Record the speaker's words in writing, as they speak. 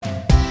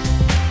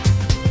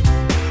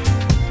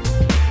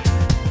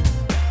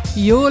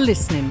You're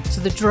listening to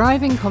the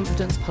Driving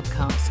Confidence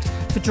podcast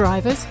for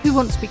drivers who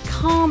want to be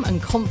calm and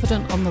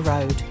confident on the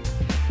road.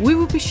 We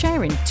will be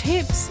sharing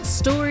tips,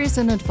 stories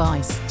and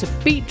advice to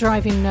beat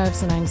driving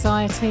nerves and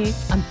anxiety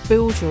and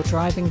build your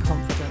driving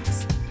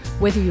confidence.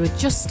 Whether you are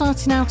just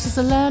starting out as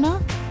a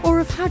learner or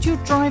have had your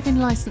driving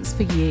licence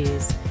for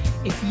years,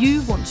 if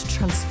you want to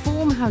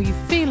transform how you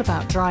feel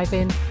about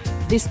driving,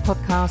 this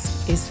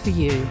podcast is for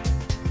you.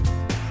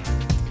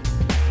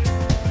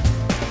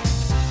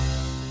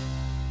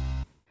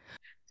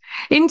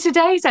 In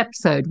today's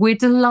episode, we're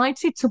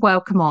delighted to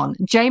welcome on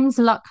James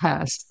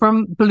Luckhurst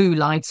from Blue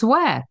Light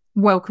Aware.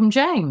 Welcome,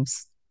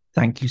 James.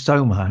 Thank you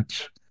so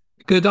much.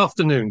 Good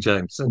afternoon,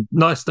 James, and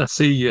nice to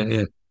see you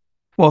here.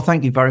 Well,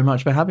 thank you very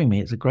much for having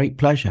me. It's a great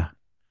pleasure.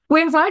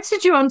 We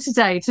invited you on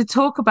today to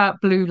talk about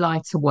Blue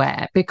Light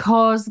Aware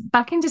because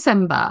back in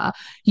December,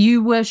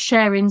 you were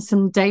sharing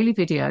some daily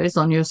videos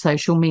on your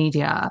social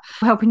media,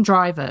 helping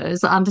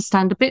drivers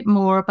understand a bit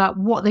more about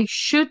what they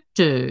should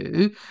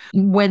do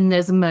when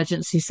there's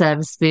emergency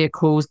service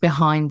vehicles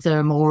behind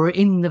them or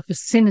in the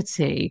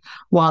vicinity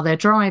while they're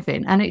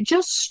driving. And it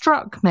just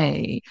struck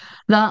me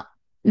that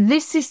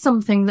this is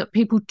something that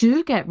people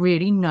do get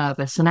really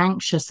nervous and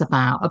anxious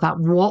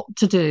about what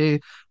to do.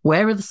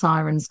 Where are the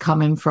sirens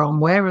coming from?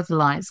 Where are the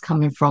lights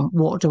coming from?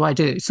 What do I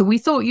do? So we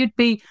thought you'd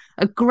be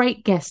a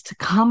great guest to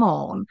come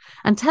on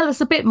and tell us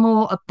a bit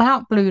more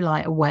about Blue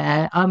Light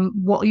Aware,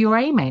 what your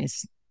aim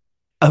is.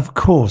 Of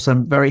course,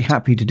 I'm very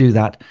happy to do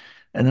that.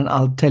 And then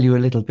I'll tell you a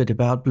little bit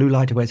about Blue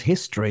Light Aware's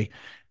history.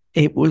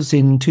 It was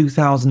in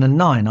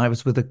 2009. I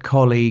was with a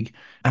colleague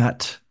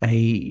at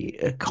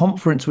a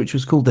conference which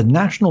was called the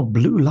National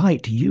Blue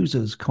Light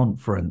Users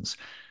Conference.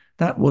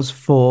 That was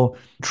for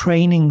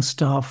training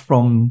staff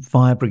from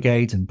fire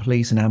brigades and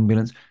police and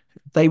ambulance.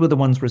 They were the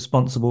ones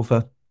responsible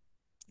for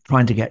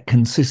trying to get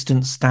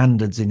consistent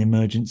standards in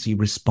emergency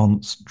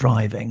response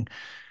driving.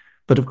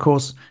 But of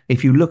course,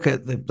 if you look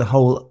at the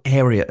whole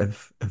area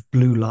of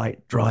blue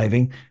light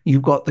driving,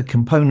 you've got the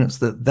components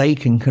that they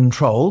can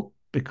control,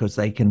 because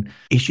they can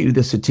issue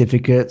the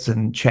certificates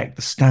and check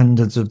the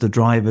standards of the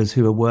drivers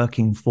who are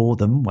working for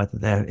them, whether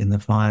they're in the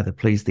fire, the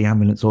police, the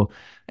ambulance, or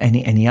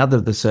any other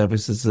of the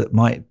services that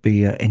might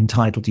be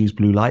entitled to use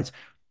blue lights.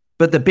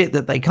 But the bit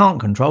that they can't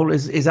control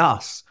is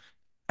us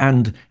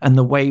and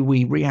the way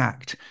we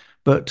react.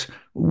 But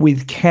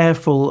with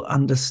careful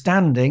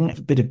understanding,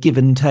 a bit of give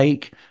and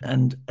take,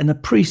 and an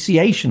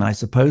appreciation, I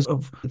suppose,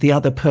 of the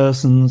other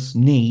person's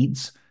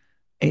needs,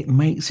 it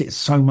makes it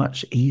so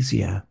much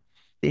easier.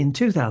 In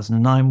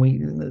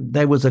 2009,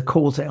 there was a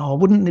call saying,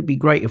 wouldn't it be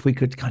great if we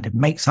could kind of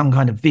make some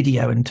kind of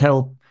video and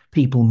tell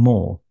people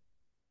more?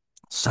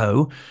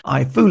 So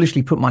I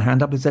foolishly put my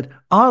hand up and said,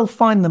 I'll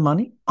find the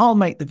money, I'll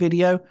make the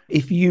video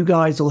if you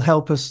guys will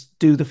help us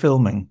do the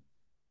filming.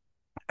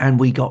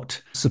 And we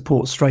got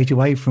support straight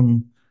away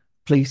from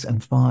police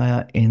and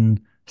fire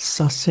in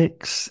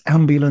Sussex,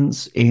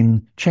 ambulance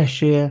in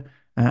Cheshire,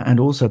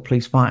 and also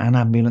police, fire and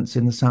ambulance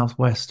in the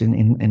southwest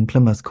in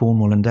Plymouth,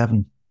 Cornwall and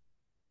Devon.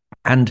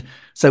 And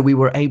so we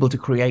were able to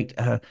create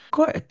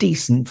quite a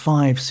decent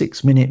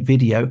 5-6 minute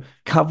video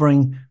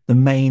covering the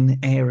main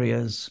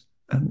areas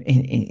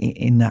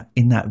in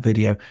that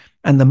video.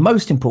 And the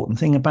most important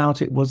thing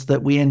about it was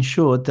that we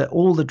ensured that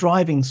all the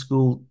driving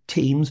school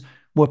teams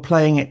were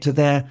playing it to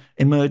their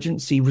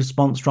emergency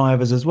response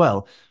drivers as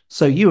well.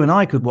 So you and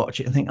I could watch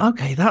it and think,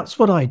 okay, that's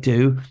what I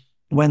do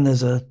when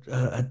there's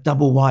a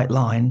double white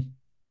line,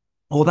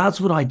 or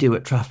that's what I do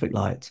at traffic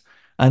lights.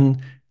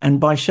 And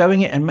by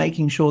showing it and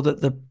making sure that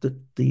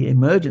the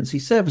emergency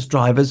service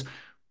drivers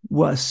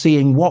were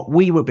seeing what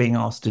we were being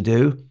asked to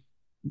do,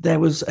 there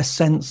was a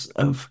sense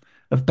of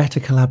better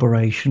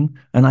collaboration.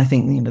 And I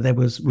think there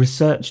was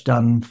research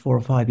done 4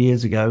 or 5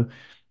 years ago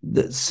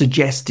that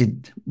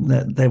suggested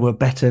that there were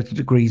better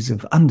degrees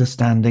of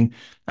understanding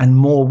and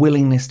more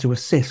willingness to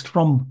assist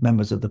from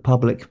members of the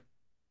public,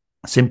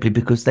 simply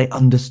because they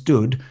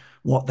understood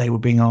what they were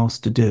being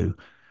asked to do.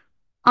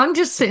 I'm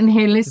just sitting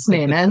here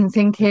listening and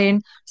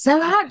thinking,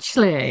 so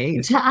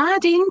actually, to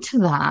add into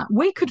that,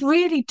 we could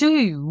really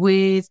do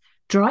with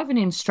driving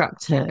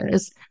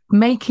instructors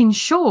making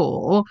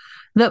sure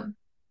that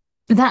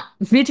that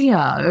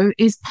video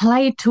is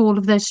played to all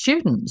of their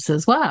students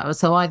as well.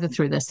 So either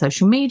through their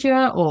social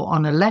media or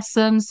on a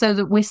lesson, so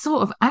that we're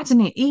sort of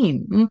adding it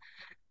in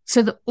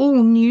so that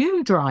all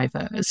new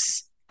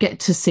drivers get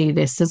to see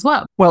this as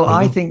well. Well,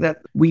 I think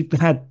that we've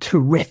had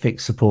terrific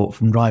support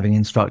from driving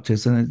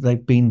instructors, and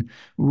they've been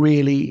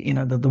really,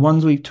 the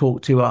ones we've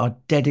talked to are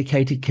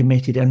dedicated,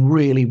 committed, and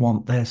really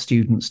want their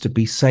students to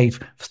be safe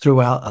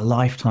throughout a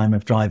lifetime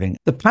of driving.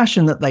 The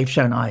passion that they've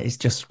shown is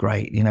just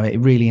great. It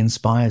really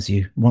inspires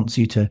you,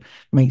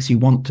 makes you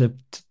want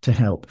to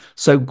help.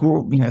 So,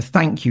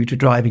 thank you to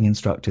driving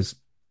instructors.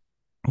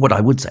 What I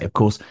would say, of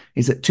course,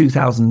 is that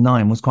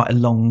 2009 was quite a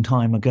long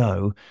time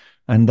ago.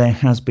 And there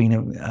has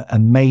been a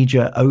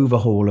major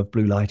overhaul of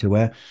Blue Light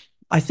Aware.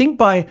 I think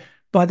by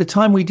the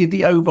time we did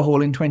the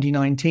overhaul in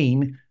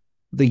 2019,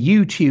 the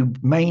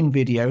YouTube main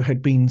video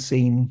had been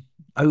seen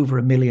over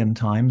 1 million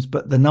times,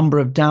 but the number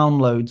of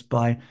downloads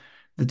by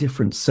the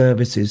different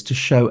services to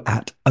show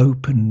at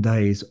open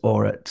days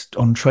or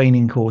on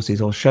training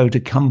courses or show to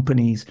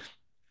companies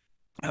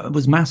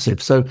was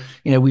massive. So,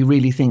 we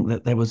really think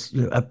that there was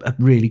a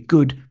really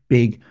good,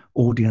 big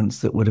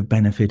audience that would have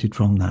benefited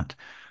from that.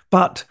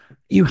 But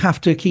you have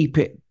to keep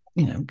it,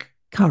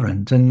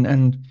 current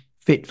and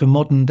fit for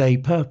modern day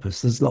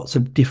purpose. There's lots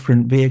of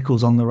different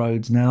vehicles on the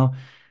roads now.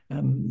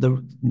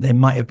 There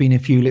might have been a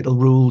few little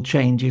rule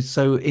changes.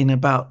 So in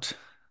about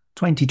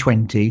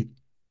 2020,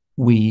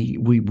 we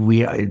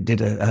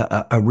did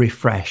a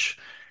refresh,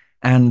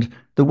 and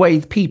the way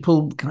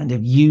people kind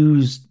of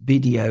used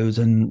videos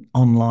and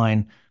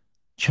online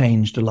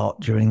changed a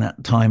lot during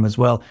that time as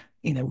well.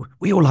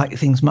 We all like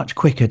things much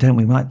quicker, don't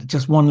we? Like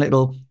just one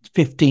little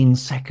 15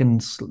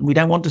 seconds. We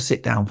don't want to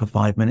sit down for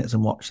 5 minutes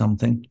and watch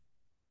something.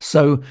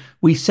 So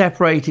we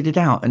separated it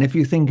out. And if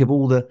you think of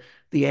all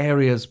the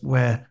areas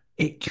where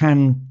it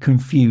can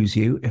confuse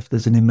you if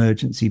there's an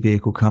emergency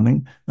vehicle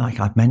coming,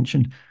 like I've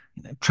mentioned,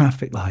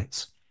 traffic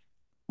lights.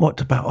 What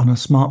about on a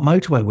smart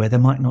motorway where there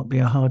might not be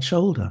a hard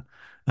shoulder?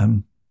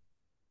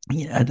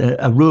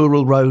 A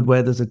rural road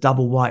where there's a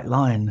double white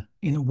line,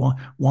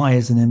 why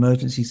is an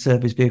emergency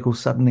service vehicle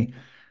suddenly,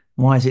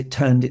 why has it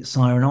turned its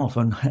siren off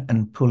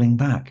and pulling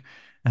back?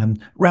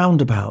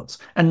 Roundabouts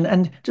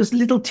and just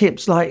little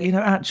tips like,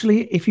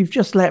 actually, if you've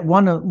just let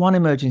one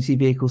emergency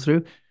vehicle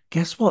through,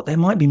 guess what? There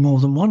might be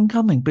more than one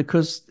coming,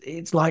 because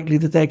it's likely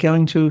that they're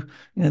going to,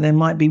 there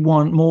might be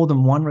more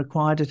than one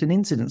required at an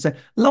incident. So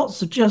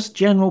lots of just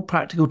general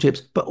practical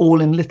tips, but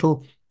all in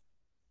little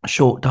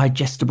short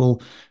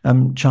digestible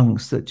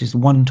chunks, that just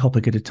one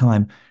topic at a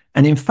time.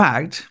 And in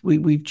fact,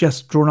 we've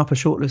just drawn up a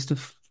short list of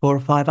 4 or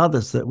 5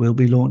 others that we'll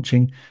be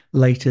launching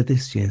later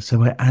this year. So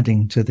we're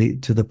adding to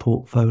the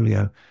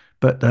portfolio.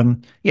 But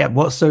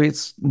so it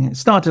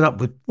started up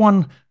with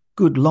one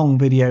good long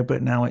video,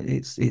 but now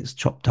it's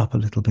chopped up a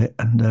little bit.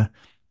 And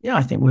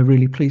I think we're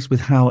really pleased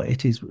with how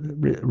it is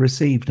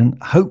received,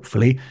 and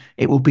hopefully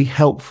it will be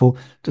helpful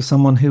to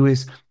someone who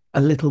is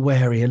a little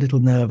wary, a little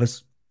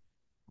nervous,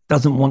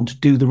 doesn't want to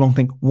do the wrong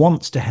thing,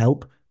 wants to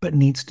help, but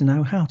needs to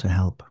know how to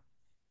help.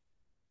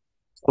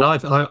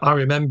 I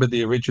remember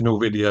the original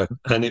video,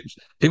 and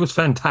it was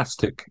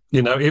fantastic.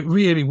 It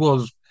really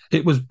was.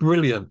 It was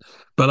brilliant.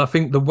 But I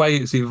think the way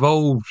it's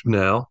evolved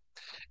now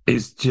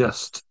is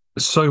just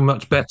so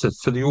much better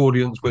for the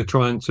audience we're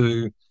trying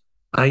to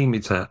aim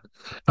it at.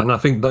 And I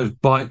think those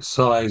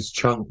bite-sized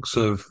chunks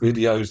of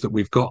videos that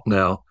we've got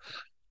now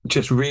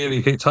just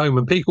really hit home,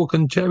 and people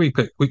can cherry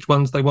pick which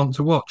ones they want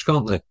to watch,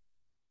 can't they?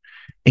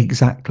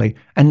 Exactly.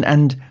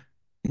 And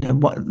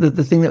what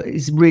the thing that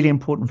is really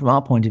important from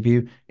our point of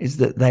view is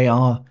that they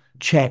are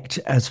checked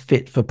as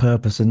fit for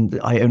purpose. And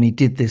I only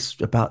did this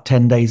about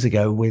 10 days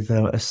ago with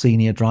a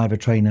senior driver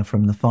trainer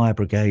from the fire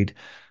brigade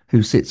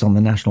who sits on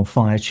the National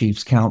Fire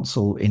Chiefs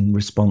Council in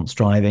response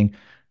driving.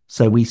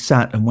 So we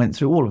sat and went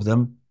through all of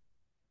them.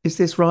 Is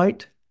this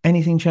right?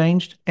 Anything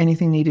changed?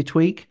 Anything need a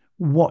tweak?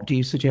 What do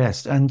you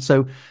suggest? And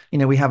so,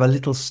 we have a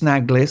little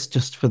snag list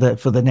just for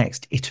the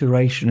next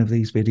iteration of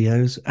these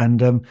videos,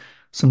 and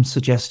some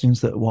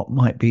suggestions that what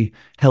might be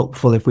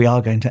helpful if we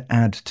are going to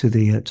add to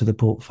the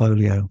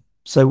portfolio.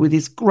 So it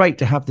is great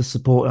to have the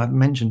support I've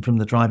mentioned from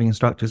the driving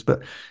instructors,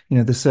 but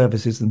the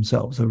services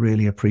themselves are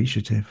really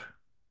appreciative.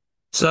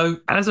 So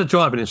as a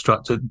driving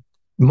instructor,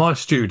 my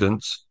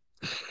students,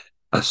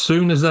 as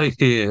soon as they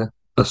hear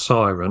a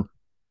siren,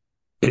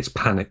 it's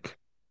panic.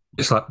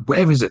 It's like,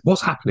 where is it?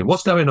 What's happening?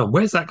 What's going on?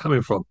 Where's that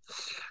coming from?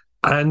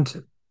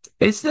 And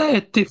is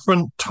there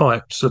different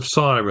types of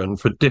siren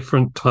for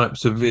different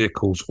types of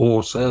vehicles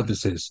or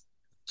services?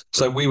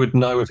 So we would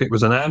know if it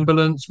was an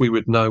ambulance, we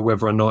would know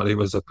whether or not it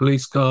was a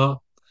police car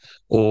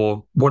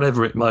or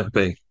whatever it might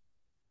be.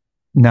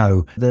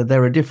 No,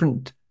 there are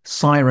different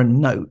siren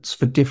notes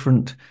for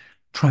different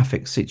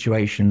traffic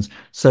situations.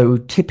 So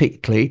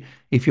typically,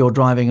 if you're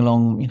driving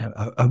along,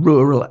 a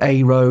rural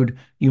A road,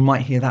 you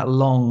might hear that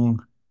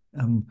long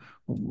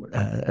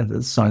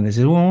sign. This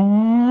is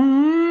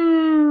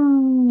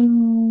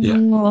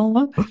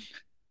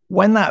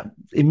when that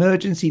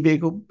emergency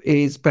vehicle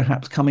is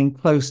perhaps coming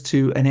close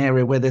to an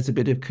area where there's a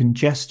bit of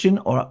congestion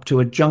or up to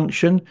a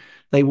junction,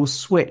 they will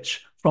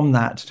switch from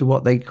that to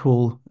what they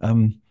call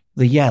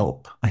the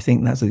yelp. I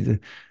think that's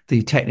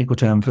the technical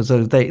term for.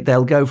 So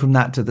they'll go from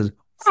that to the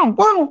wow,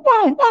 wow,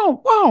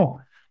 wow,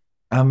 wow,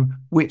 wow,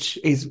 which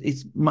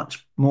is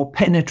much more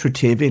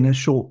penetrative in a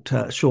short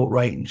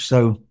range.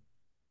 So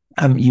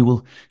you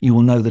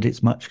will know that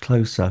it's much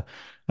closer.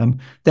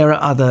 There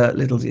are other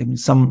little.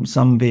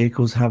 Some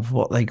vehicles have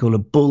what they call a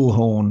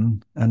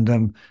bullhorn,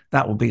 and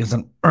that will be as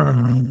an.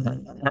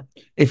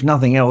 If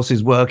nothing else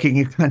is working,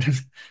 you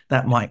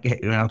that might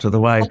get you out of the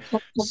way.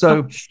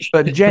 So,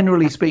 but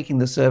generally speaking,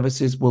 the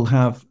services will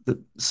have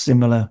the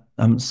similar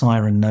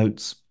siren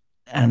notes,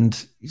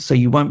 and so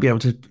you won't be able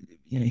to.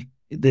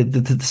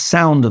 The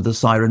sound of the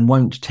siren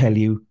won't tell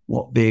you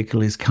what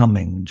vehicle is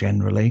coming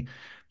generally,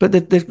 but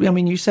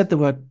you said the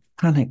word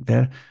panic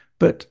there,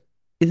 but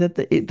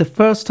the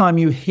first time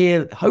you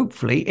hear,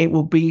 hopefully it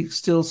will be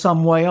still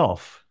some way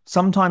off.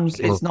 Sometimes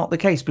it's not the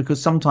case,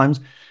 because sometimes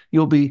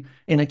you'll be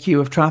in a queue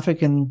of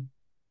traffic and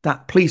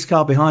that police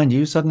car behind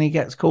you suddenly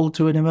gets called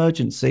to an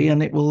emergency,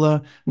 and it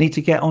will need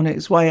to get on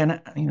its way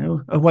and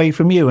away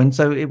from you, and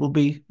so it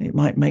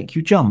might make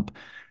you jump.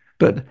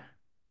 But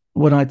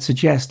what I'd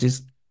suggest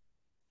is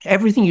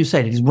everything you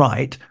said is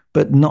right,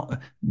 but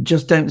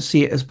just don't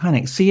see it as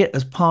panic. See it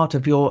as part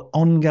of your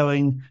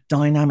ongoing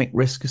dynamic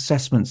risk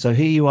assessment. So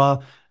here you are,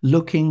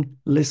 looking,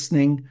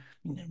 listening,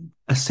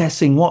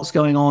 assessing what's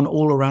going on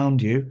all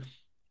around you,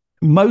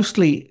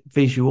 mostly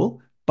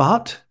visual,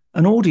 but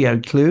an audio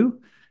clue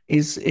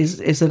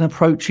is an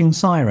approaching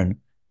siren.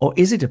 Or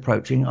is it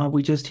approaching? Are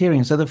we just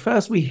hearing? So the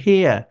first we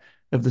hear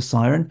of the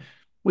siren,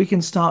 we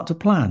can start to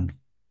plan.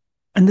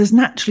 And there's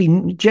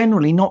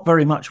generally not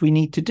very much we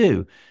need to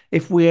do.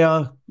 If we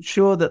are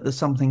sure that there's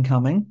something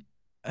coming,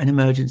 an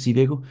emergency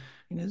vehicle,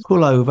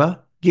 pull over,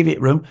 give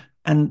it room,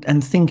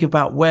 and think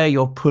about where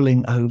you're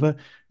pulling over.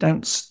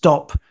 Don't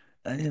stop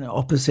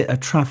opposite a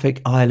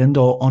traffic island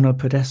or on a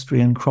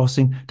pedestrian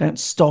crossing. Don't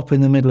stop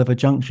in the middle of a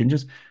junction.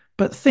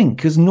 But think,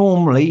 because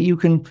normally you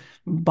can,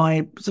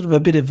 by sort of a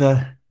bit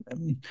of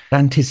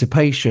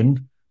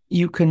anticipation,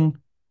 you can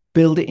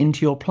build it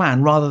into your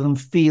plan rather than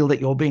feel that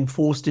you're being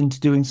forced into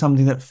doing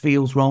something that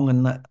feels wrong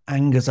and that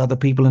angers other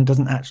people and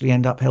doesn't actually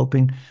end up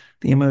helping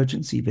the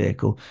emergency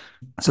vehicle.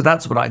 So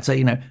that's what I'd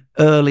say,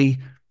 early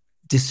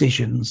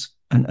decisions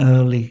and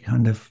early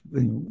kind of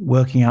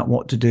working out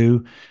what to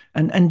do.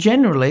 And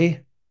generally,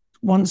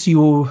 once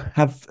you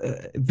have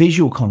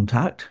visual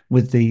contact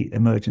with the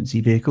emergency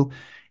vehicle,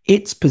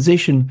 its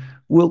position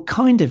will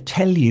kind of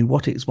tell you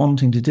what it's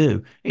wanting to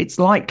do. It's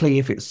likely,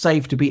 if it's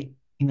safe, to be,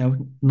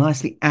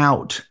 nicely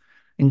out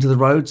into the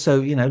road. So,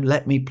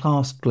 let me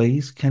pass,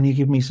 please. Can you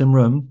give me some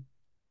room?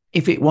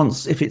 If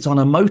it's on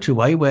a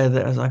motorway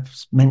where, as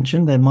I've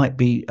mentioned, there might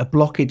be a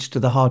blockage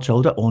to the hard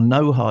shoulder or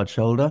no hard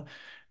shoulder,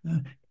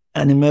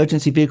 an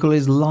emergency vehicle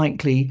is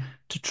likely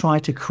to try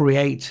to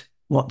create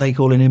what they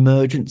call an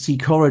emergency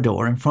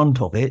corridor in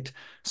front of it.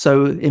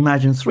 So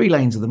imagine 3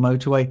 lanes of the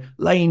motorway.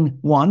 Lane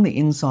 1, the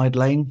inside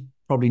lane,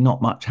 probably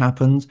not much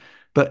happens,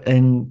 but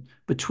in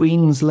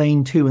between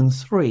lane 2 and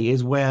 3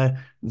 is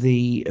where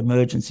the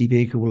emergency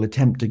vehicle will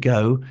attempt to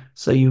go.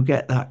 So you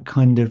get that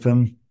kind of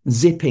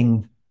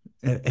zipping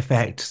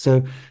effect.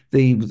 So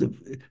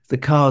the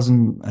cars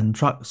and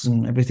trucks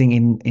and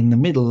everything in the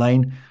middle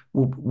lane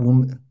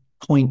will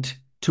point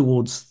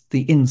towards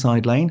the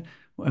inside lane,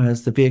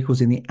 whereas the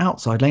vehicles in the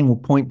outside lane will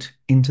point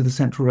into the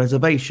central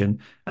reservation.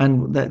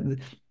 And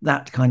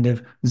that kind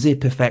of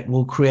zip effect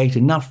will create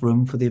enough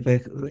room for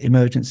the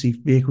emergency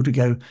vehicle to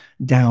go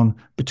down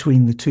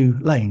between the 2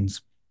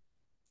 lanes.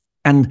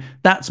 And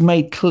that's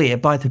made clear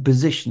by the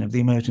position of the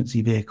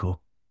emergency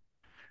vehicle.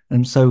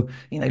 And so,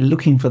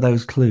 looking for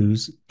those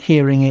clues,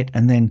 hearing it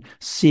and then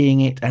seeing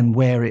it and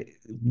where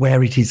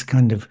it is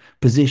kind of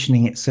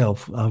positioning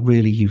itself are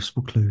really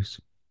useful clues.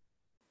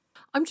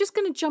 I'm just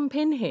going to jump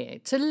in here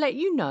to let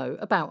you know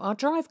about our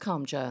Drive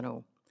Calm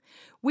journal.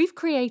 We've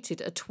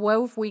created a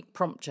 12-week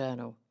prompt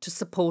journal to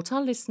support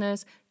our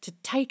listeners to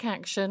take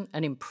action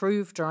and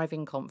improve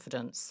driving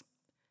confidence.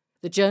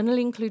 The journal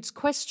includes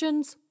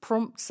questions,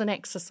 prompts and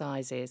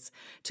exercises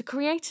to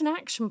create an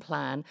action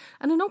plan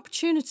and an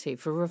opportunity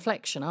for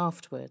reflection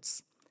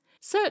afterwards.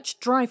 Search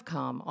Drive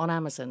Calm on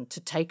Amazon to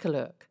take a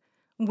look.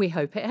 We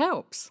hope it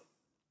helps.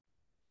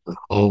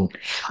 Oh,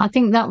 I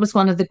think that was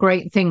one of the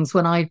great things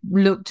when I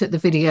looked at the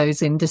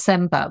videos in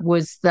December,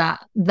 was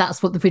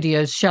that's what the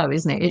videos show,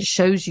 isn't it? It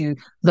shows you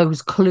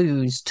those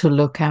clues to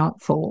look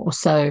out for.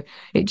 So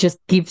it just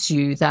gives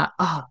you that,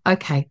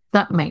 okay,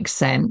 that makes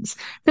sense.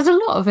 Because a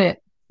lot of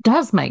it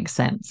does make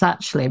sense,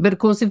 actually. But of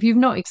course, if you've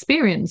not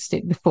experienced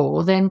it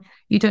before, then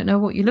you don't know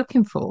what you're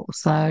looking for.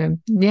 So,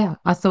 yeah,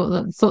 I thought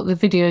the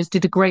videos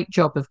did a great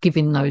job of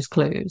giving those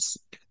clues.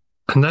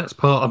 And that's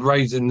part of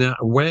raising that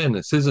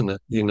awareness, isn't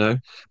it?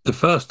 The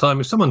first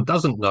time, if someone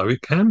doesn't know,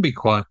 it can be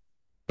quite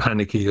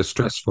panicky or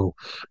stressful.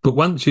 But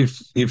once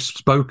you've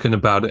spoken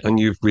about it and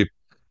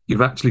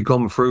you've actually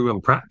gone through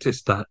and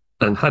practiced that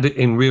and had it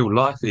in real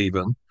life,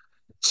 even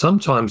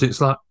sometimes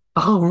it's like,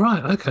 oh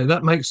right, okay,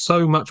 that makes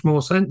so much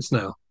more sense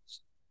now.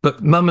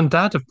 But mum and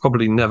dad have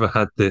probably never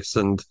had this,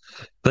 and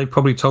they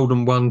probably told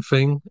them one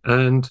thing,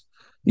 and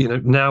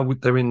now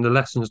they're in the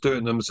lessons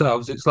doing it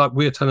themselves. It's like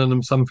we're telling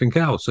them something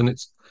else, and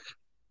it's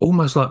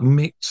almost like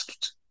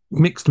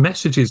mixed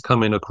messages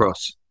coming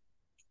across.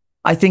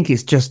 I think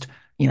it's just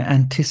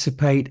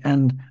anticipate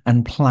and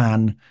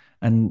plan,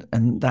 and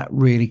that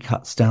really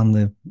cuts down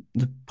the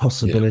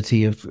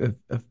possibility of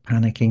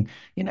panicking.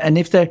 And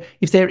if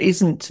there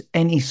isn't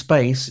any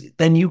space,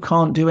 then you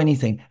can't do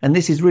anything. And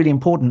this is really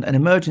important. An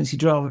emergency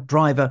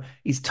driver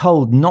is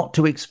told not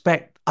to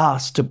expect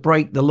us to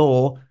break the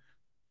law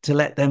to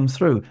let them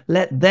through.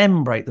 Let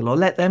them break the law.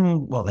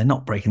 Well, they're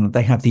not breaking it.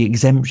 They have the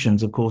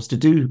exemptions, of course, to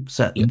do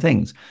certain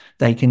things.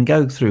 They can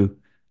go through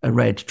a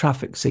red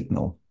traffic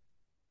signal.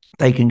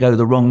 They can go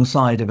the wrong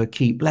side of a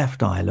keep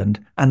left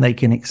island, and they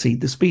can exceed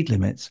the speed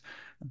limits.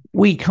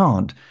 We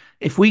can't.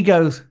 If we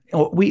go,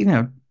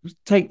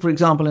 take, for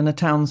example, in a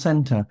town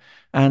centre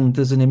and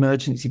there's an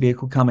emergency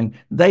vehicle coming,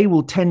 they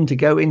will tend to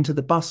go into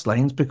the bus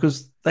lanes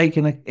because they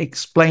can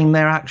explain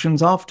their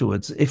actions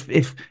afterwards.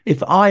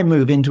 If I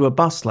move into a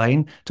bus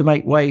lane to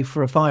make way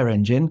for a fire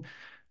engine,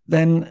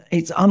 then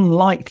it's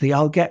unlikely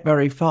I'll get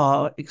very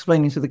far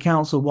explaining to the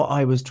council what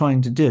I was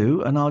trying to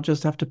do, and I'll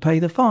just have to pay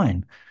the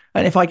fine.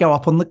 And if I go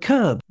up on the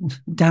curb,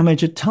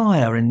 damage a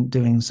tyre in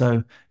doing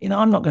so,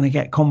 I'm not going to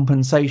get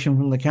compensation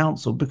from the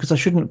council because I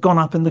shouldn't have gone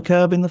up in the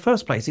curb in the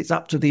first place. It's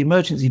up to the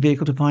emergency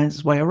vehicle to find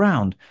its way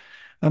around.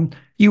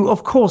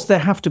 Of course, there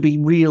have to be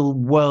real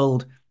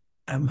world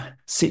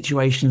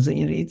situations.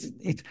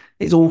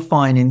 It's all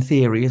fine in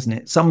theory, isn't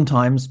it?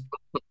 Sometimes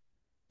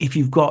if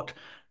you've got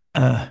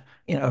a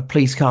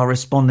police car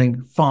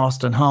responding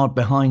fast and hard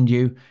behind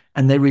you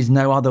and there is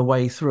no other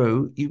way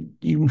through,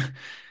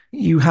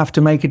 you have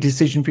to make a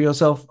decision for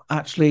yourself.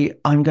 Actually,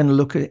 I'm going to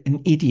look at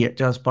an idiot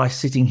just by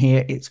sitting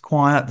here. It's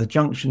quiet. The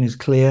junction is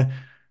clear.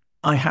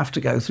 I have to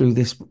go through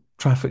this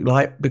traffic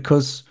light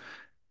because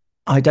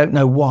I don't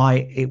know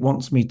why it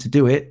wants me to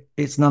do it.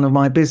 It's none of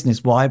my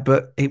business why,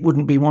 but it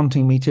wouldn't be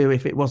wanting me to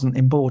if it wasn't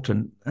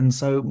important. And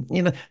so,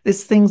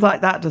 there's things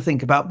like that to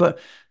think about. But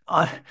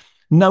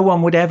no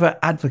one would ever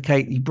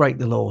advocate you break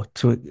the law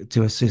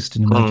to assist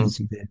an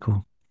emergency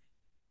vehicle.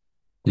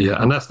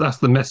 Yeah, and that's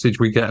the message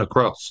we get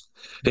across.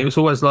 It was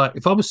always like,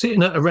 if I was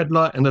sitting at a red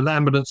light and an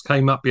ambulance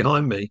came up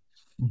behind me,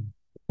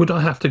 would I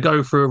have to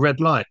go through a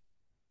red light?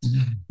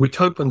 Which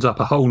opens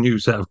up a whole new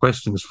set of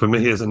questions for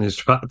me as an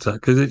instructor,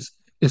 because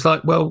it's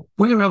like, well,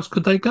 where else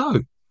could they go?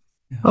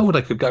 Yeah. Oh, well,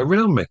 they could go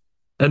around me.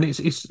 And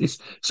it's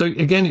so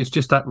again, it's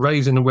just that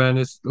raising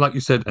awareness, like you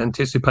said,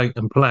 anticipate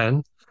and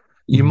plan.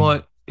 You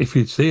might, if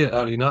you see it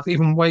early enough,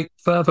 even wait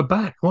further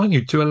back, won't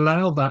you, to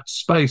allow that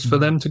space for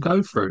them to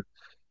go through.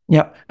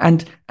 Yeah,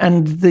 and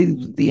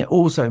the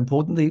also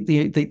important,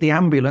 the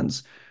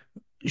ambulance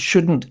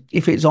shouldn't,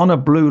 if it's on a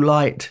blue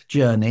light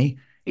journey,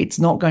 it's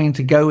not going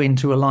to go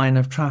into a line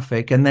of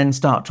traffic and then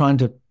start trying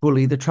to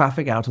bully the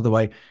traffic out of the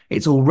way.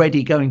 It's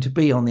already going to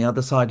be on the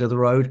other side of the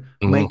road,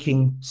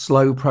 making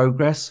slow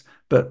progress,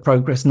 but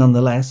progress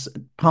nonetheless,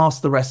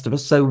 past the rest of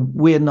us. So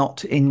we're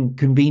not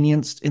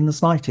inconvenienced in the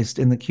slightest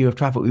in the queue of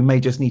traffic. We may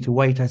just need to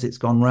wait as it's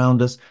gone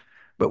round us,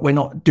 but we're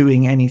not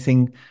doing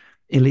anything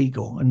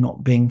illegal and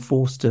not being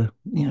forced to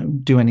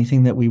do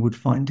anything that we would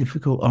find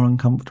difficult or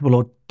uncomfortable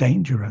or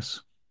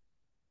dangerous.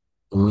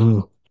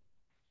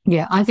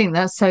 Yeah, I think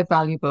that's so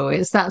valuable.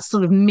 It's that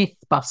sort of myth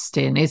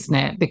busting, isn't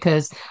it?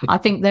 Because I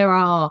think there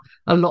are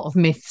a lot of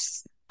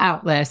myths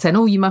out there saying,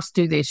 oh, you must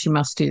do this, you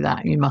must do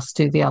that, you must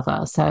do the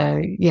other.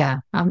 So yeah,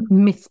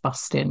 myth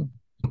busting.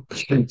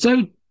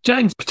 So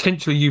James,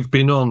 potentially you've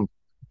been on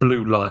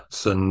blue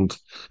lights and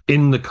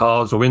in the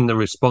cars or in the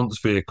response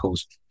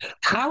vehicles.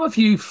 How have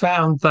you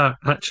found that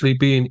actually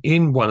being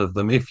in one of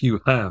them, if you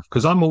have?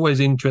 Because I'm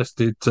always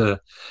interested to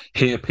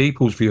hear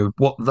people's view of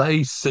what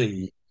they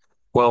see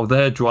while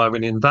they're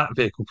driving in that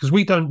vehicle, because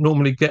we don't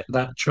normally get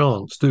that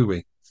chance, do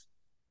we?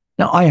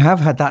 Now, I have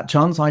had that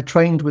chance. I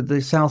trained with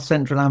the South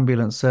Central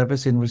Ambulance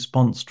Service in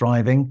response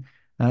driving,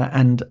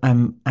 and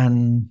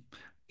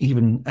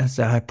even as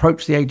I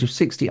approach the age of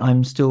 60,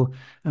 I'm still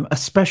a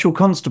special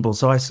constable.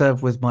 So I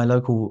serve with my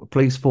local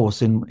police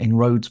force in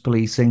roads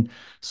policing.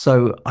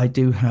 So I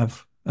do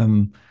have,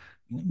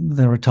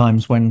 there are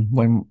times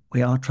when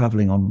we are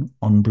traveling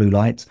on blue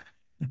lights.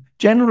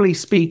 Generally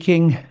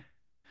speaking,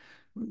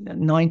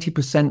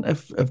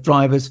 90% of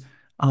drivers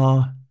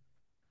are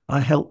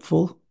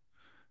helpful.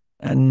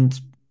 And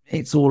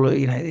it's all,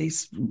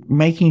 it's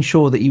making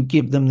sure that you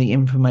give them the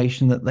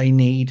information that they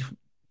need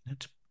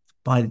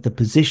by the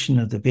position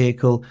of the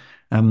vehicle,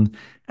 and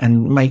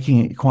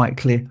making it quite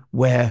clear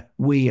where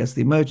we as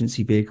the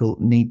emergency vehicle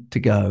need to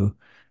go.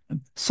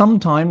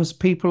 Sometimes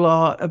people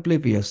are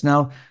oblivious.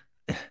 Now,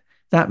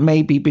 that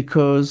may be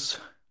because,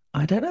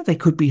 I don't know, they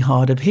could be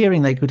hard of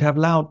hearing. They could have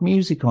loud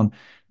music on.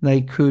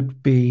 They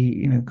could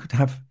be, could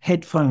have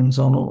headphones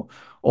on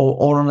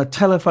or on a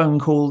telephone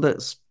call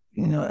that's,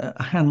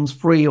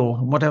 hands-free or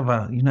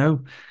whatever,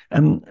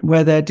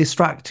 where they're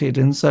distracted.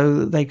 And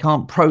so they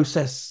can't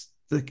process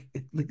the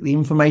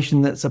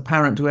information that's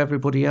apparent to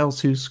everybody else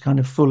who's kind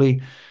of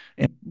fully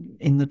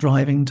in the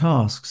driving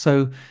task.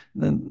 So,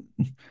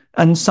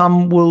 and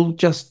some will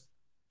just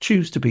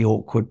choose to be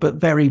awkward, but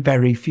very,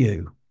 very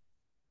few.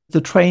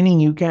 The training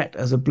you get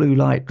as a blue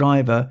light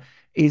driver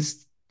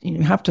is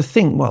you have to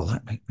think, well,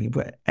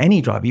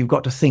 any driver, you've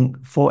got to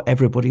think for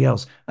everybody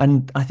else.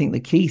 And I think the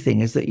key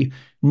thing is that you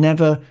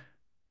never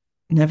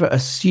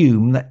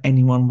assume that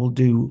anyone will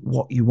do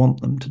what you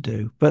want them to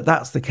do. But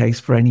that's the case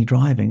for any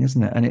driving,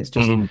 isn't it? And it's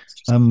just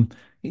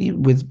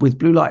with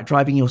blue light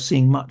driving, you're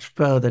seeing much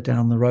further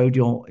down the road.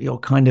 You're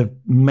kind of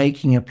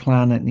making a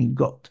plan, and you've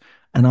got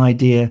an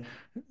idea,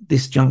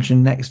 this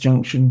junction, next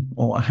junction,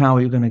 or how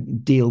you're going to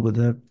deal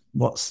with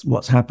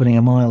what's happening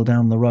a mile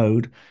down the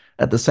road,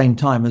 at the same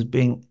time as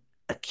being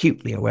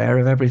acutely aware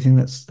of everything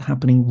that's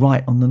happening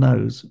right on the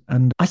nose.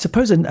 And I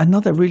suppose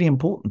another really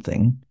important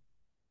thing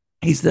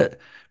is that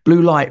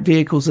blue light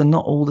vehicles are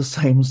not all the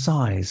same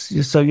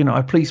size. So,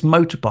 a police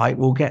motorbike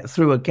will get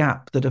through a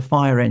gap that a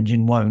fire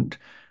engine won't.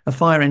 A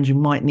fire engine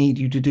might need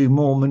you to do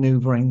more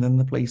maneuvering than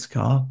the police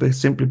car, but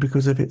simply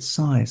because of its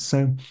size.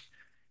 So,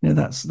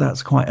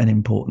 that's quite an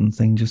important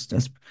thing, just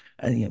as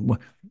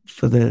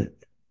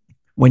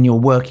when you're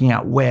working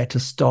out where to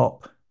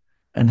stop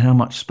and how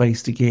much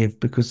space to give,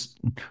 because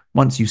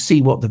once you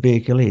see what the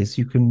vehicle is,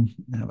 you can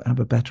have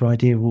a better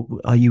idea.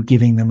 Are you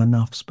giving them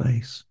enough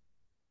space?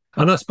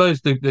 And I suppose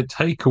the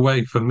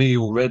takeaway for me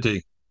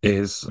already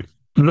is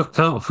look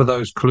out for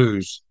those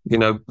clues.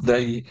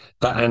 That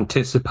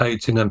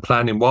anticipating and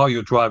planning while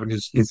you're driving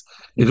is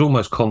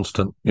almost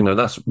constant.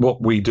 That's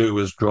what we do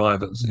as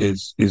drivers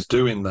is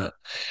doing that.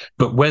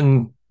 But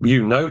when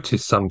you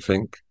notice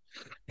something,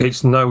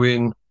 it's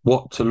knowing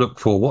what to look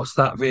for. What's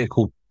that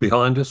vehicle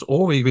behind us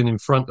or even in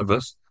front of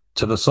us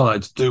to the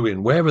sides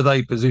doing? Where are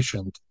they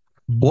positioned?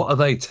 What are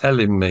they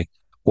telling me?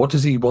 What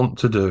does he want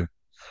to do?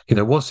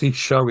 What's he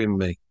showing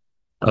me?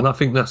 And I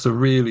think that's a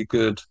really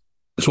good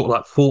sort of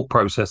like thought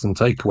process and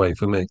takeaway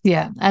for me.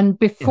 Yeah. And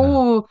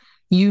before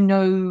you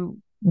know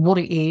what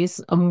it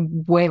is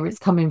and where it's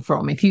coming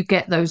from, if you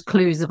get those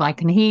clues, if I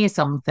can hear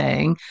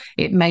something,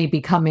 it may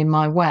be coming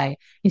my way.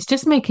 It's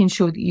just making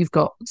sure that you've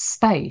got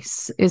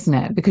space, isn't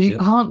it? Because you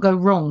can't go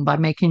wrong by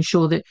making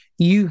sure that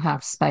you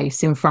have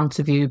space in front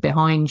of you,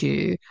 behind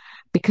you,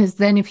 because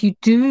then if you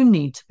do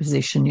need to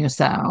position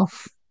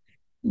yourself,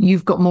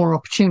 you've got more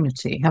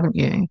opportunity, haven't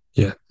you?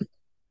 Yeah.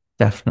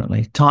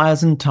 Definitely.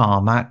 Tyres and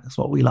tarmac, that's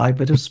what we like,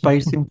 bit of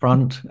space in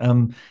front.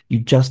 You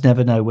just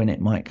never know when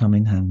it might come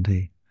in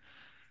handy.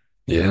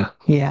 Yeah.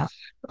 Yeah.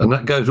 And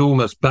that goes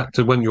almost back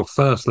to when your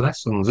first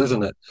lessons,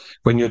 isn't it?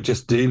 When you're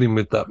just dealing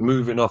with that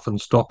moving off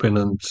and stopping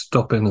and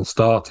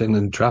starting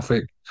in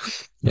traffic.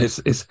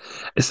 It's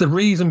the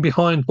reason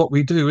behind what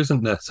we do,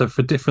 isn't there? So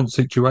for different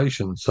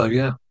situations. So,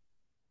 yeah.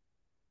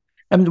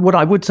 And what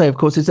I would say, of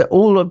course, is that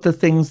all of the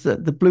things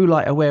that the Blue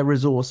Light Aware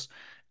resource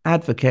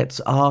advocates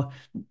are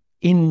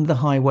in the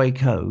Highway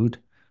Code.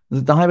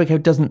 The Highway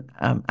Code doesn't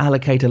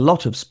allocate a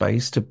lot of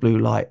space to blue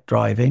light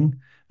driving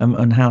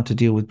and how to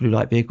deal with blue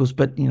light vehicles,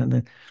 but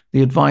the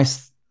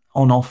advice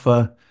on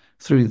offer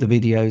through the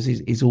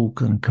videos is all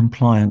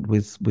compliant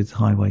with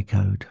Highway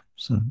Code.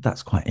 So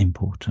that's quite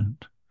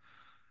important.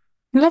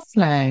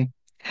 Lovely.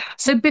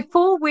 So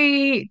before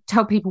we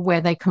tell people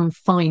where they can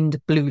find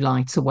Blue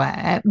Light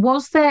Aware,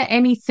 was there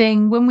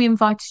anything, when we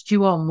invited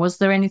you on, was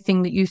there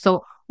anything that you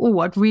thought, oh,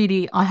 I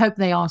hope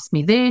they ask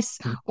me this,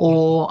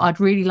 or I'd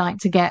really like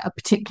to get a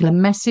particular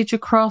message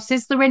across?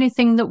 Is there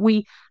anything that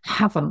we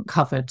haven't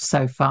covered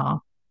so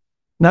far?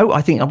 No,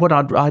 I think what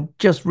I'd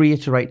just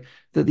reiterate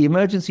that the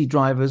emergency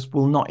drivers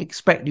will not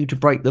expect you to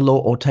break the law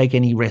or take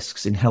any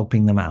risks in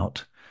helping them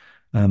out.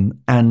 And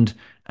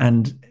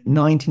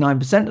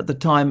 99% of the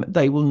time,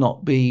 they will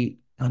not be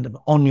kind of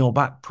on your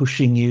back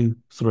pushing you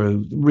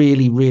through.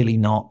 Really, really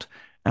not.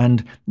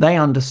 And they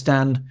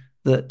understand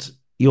that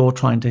you're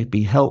trying to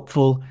be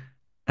helpful,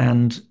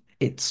 and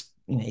it's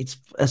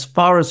as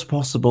far as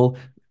possible.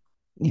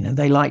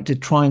 They like to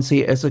try and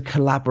see it as a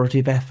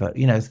collaborative effort.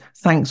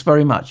 Thanks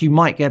very much. You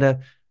might get a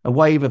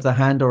wave of the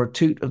hand or a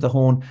toot of the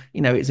horn.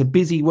 It's a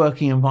busy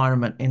working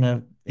environment in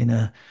a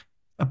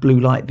blue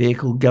light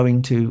vehicle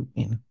going to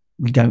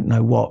we don't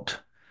know what.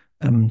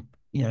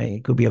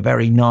 It could be a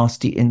very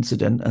nasty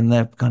incident, and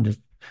they're kind of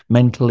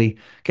mentally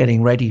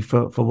getting ready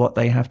for what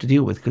they have to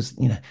deal with, because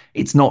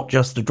it's not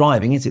just the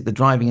driving, is it? The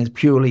driving is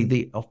purely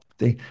the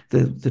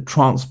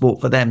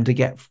transport for them to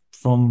get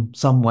from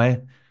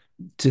somewhere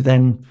to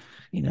then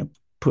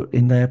put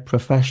in their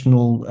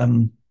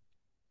professional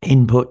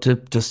input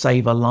to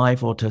save a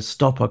life or to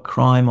stop a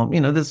crime. Or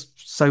there's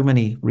so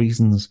many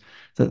reasons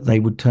that they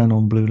would turn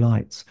on blue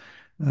lights,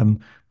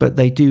 but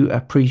they do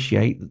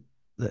appreciate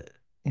that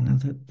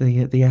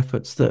the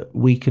efforts that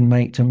we can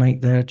make to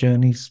make their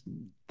journeys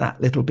that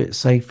little bit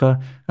safer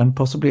and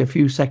possibly a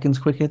few seconds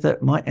quicker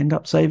that might end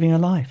up saving a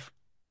life.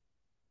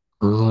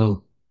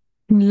 Oh.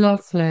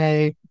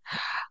 Lovely.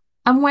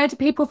 And where do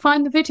people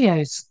find the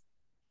videos?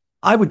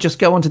 I would just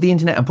go onto the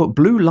internet and put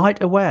Blue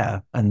Light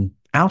Aware and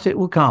out it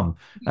will come.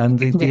 And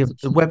the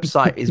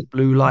website is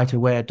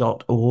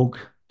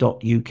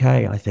bluelightaware.org.uk,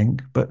 I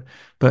think. But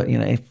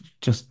if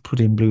just put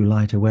in Blue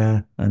Light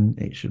Aware and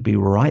it should be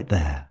right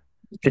there.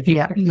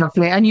 Yeah,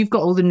 lovely. And you've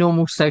got all the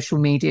normal social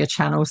media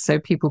channels, so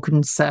people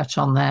can search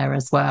on there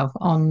as well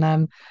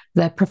on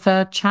their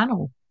preferred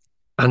channel.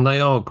 And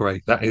they are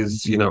great. That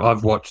is,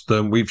 I've watched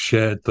them. We've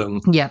shared them.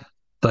 Yeah.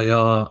 They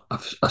are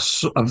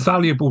a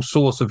valuable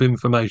source of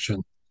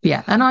information.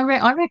 Yeah. And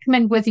I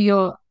recommend whether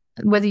you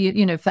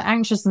for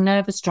anxious and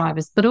nervous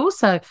drivers, but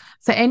also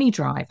for any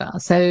driver.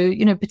 So,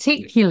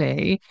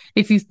 particularly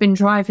if you've been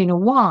driving a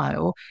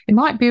while, it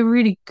might be a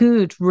really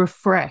good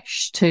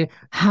refresh to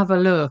have a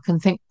look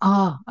and think,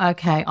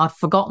 okay, I've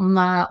forgotten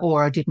that,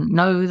 or I didn't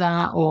know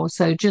that, or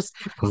so just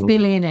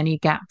fill in any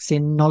gaps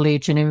in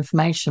knowledge and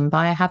information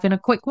by having a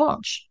quick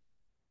watch.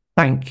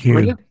 Thank you.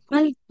 Brilliant.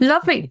 Well,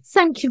 lovely.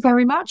 Thank you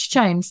very much,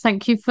 James.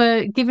 Thank you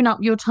for giving up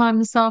your time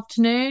this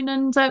afternoon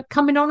and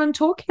coming on and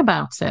talking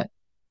about it.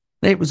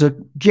 It was a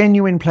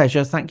genuine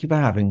pleasure. Thank you for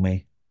having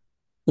me.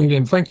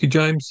 Again, thank you,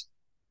 James.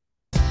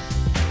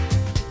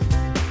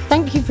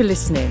 Thank you for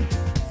listening.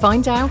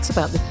 Find out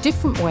about the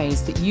different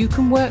ways that you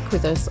can work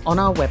with us on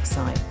our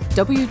website,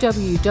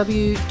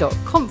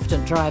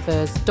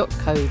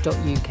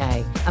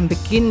 www.confidentdrivers.co.uk, and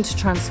begin to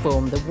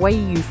transform the way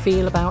you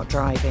feel about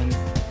driving.